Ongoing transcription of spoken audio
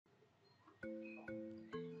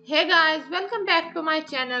Hey guys, welcome back to my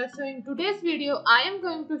channel. So in today's video I am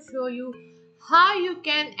going to show you how you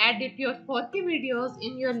can edit your 4K videos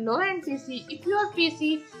in your low-end PC. If your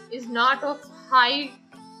PC is not of high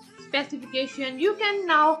specification, you can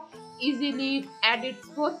now easily edit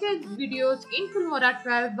 4K videos in Filmora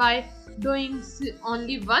 12 by doing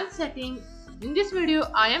only one setting. In this video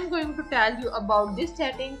I am going to tell you about this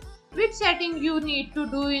setting, which setting you need to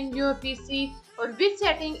do in your PC, or which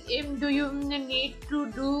setting do you need to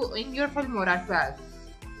do in your Filmora 12.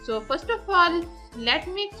 So first of all, let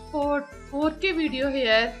me export 4K video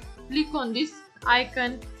here. Click on this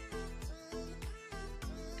icon.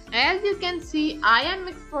 As you can see, I am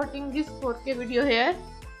exporting this 4K video here.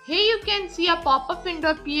 Here you can see a pop-up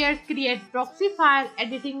window appears. Create proxy file.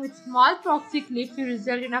 Editing with small proxy clips will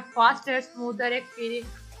result in a faster, smoother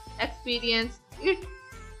experience.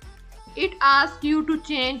 It asks you to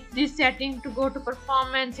change this setting to go to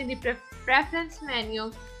performance in the preference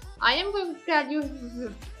menu. I am going to tell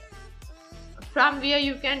you from where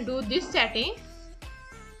you can do this setting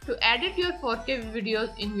to edit your 4K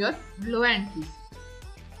videos in your low-end PC.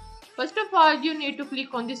 First of all, you need to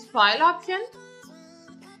click on this file option,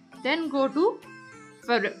 then go to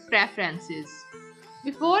preferences.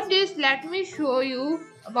 Before this, let me show you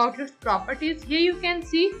about its properties. Here you can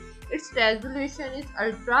see its resolution is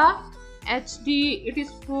Ultra HD. It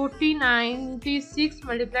is 4096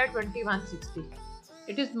 multiplied 2160.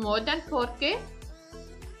 It is more than 4K.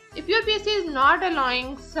 If your PC is not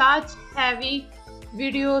allowing such heavy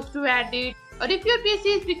videos to edit, or if your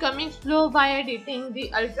PC is becoming slow by editing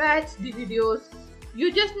the Ultra HD videos,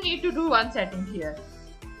 you just need to do one setting here.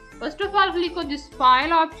 First of all, click on this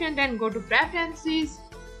file option, then go to preferences.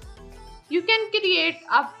 You can create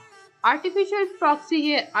a artificial proxy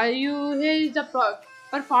here. Here is the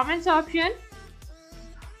performance option.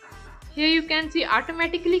 Here you can see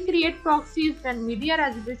automatically create proxies when media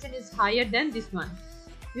resolution is higher than this one.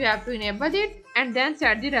 You have to enable it and then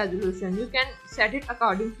set the resolution. You can set it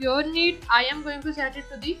according to your need. I am going to set it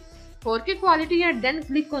to the 4K quality and then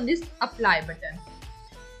click on this apply button.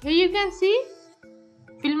 Here you can see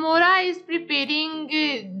Filmora is preparing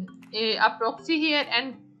a proxy here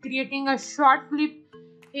and creating a short clip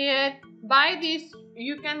here. By this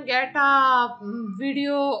you can get a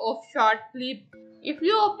video of short clip. If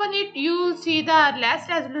you open it, you will see the less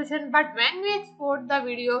resolution, but when we export the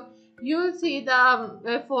video, you will see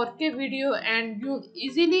the 4K video, and you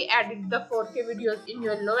easily edit the 4K videos in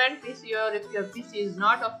your low-end PC, or if your PC is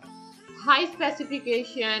not of high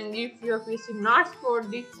specification, if your PC not support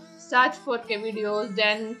the such 4K videos,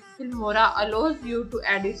 then Filmora allows you to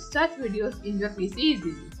edit such videos in your PC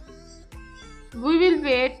easily. We will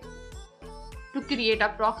wait to create a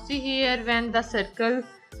proxy here. When the circle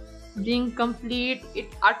being complete, it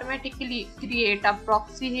automatically create a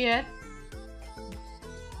proxy here.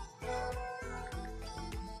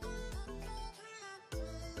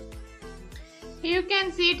 You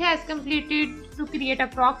can see it has completed to create a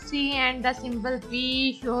proxy, and the symbol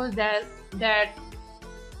P shows that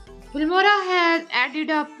Filmora has added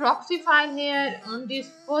a proxy file here on this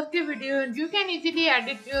 4K video. You can easily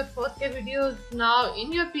edit your 4K videos now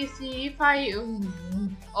in your PC. If I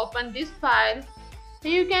open this file,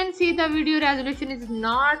 you can see the video resolution is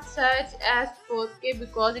not such as 4K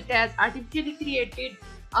because it has artificially created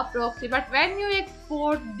a proxy. But when you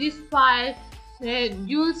export this file,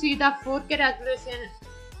 you will see the 4K resolution,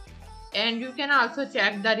 and you can also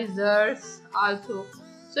check the results also.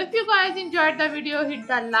 So if you guys enjoyed the video, hit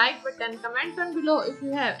the like button, comment on below if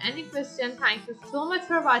you have any question. Thank you so much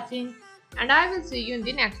for watching, and I will see you in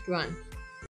the next one.